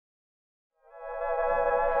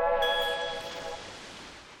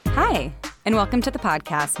And welcome to the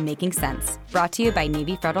podcast, Making Sense, brought to you by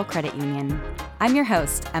Navy Federal Credit Union. I'm your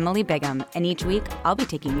host, Emily Bigham, and each week I'll be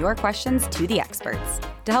taking your questions to the experts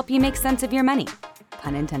to help you make sense of your money,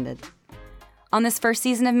 pun intended. On this first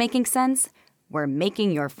season of Making Sense, we're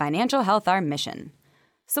making your financial health our mission.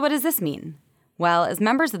 So what does this mean? Well, as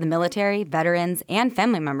members of the military, veterans, and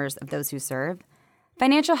family members of those who serve,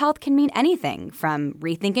 financial health can mean anything from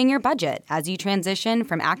rethinking your budget as you transition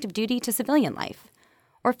from active duty to civilian life,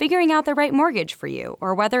 or figuring out the right mortgage for you,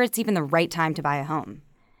 or whether it's even the right time to buy a home.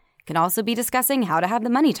 It can also be discussing how to have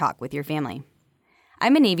the money talk with your family.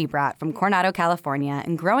 I'm a Navy brat from Coronado, California,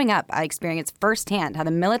 and growing up, I experienced firsthand how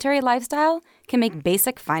the military lifestyle can make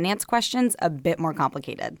basic finance questions a bit more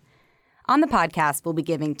complicated. On the podcast, we'll be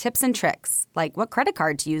giving tips and tricks, like what credit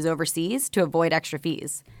card to use overseas to avoid extra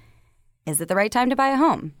fees. Is it the right time to buy a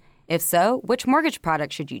home? If so, which mortgage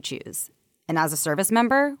product should you choose? And as a service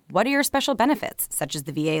member, what are your special benefits, such as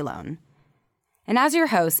the VA loan? And as your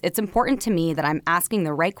host, it's important to me that I'm asking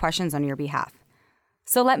the right questions on your behalf.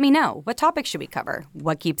 So let me know, what topics should we cover?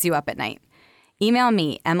 What keeps you up at night? Email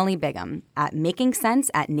me, Emily Bigham, at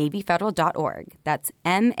makingsense@navyfederal.org. That's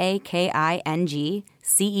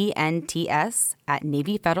MAKINGCENTS at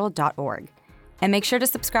navyfederal.org. And make sure to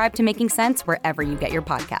subscribe to Making Sense wherever you get your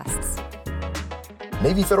podcasts.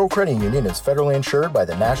 Navy Federal Credit Union is federally insured by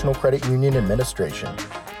the National Credit Union Administration.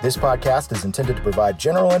 This podcast is intended to provide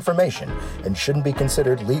general information and shouldn't be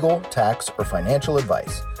considered legal, tax, or financial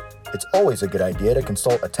advice. It's always a good idea to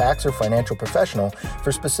consult a tax or financial professional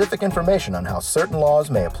for specific information on how certain laws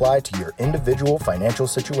may apply to your individual financial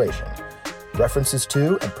situation. References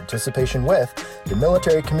to and participation with the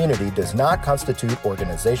military community does not constitute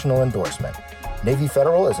organizational endorsement. Navy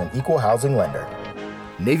Federal is an equal housing lender.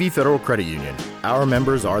 Navy Federal Credit Union. Our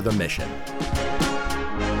members are the mission.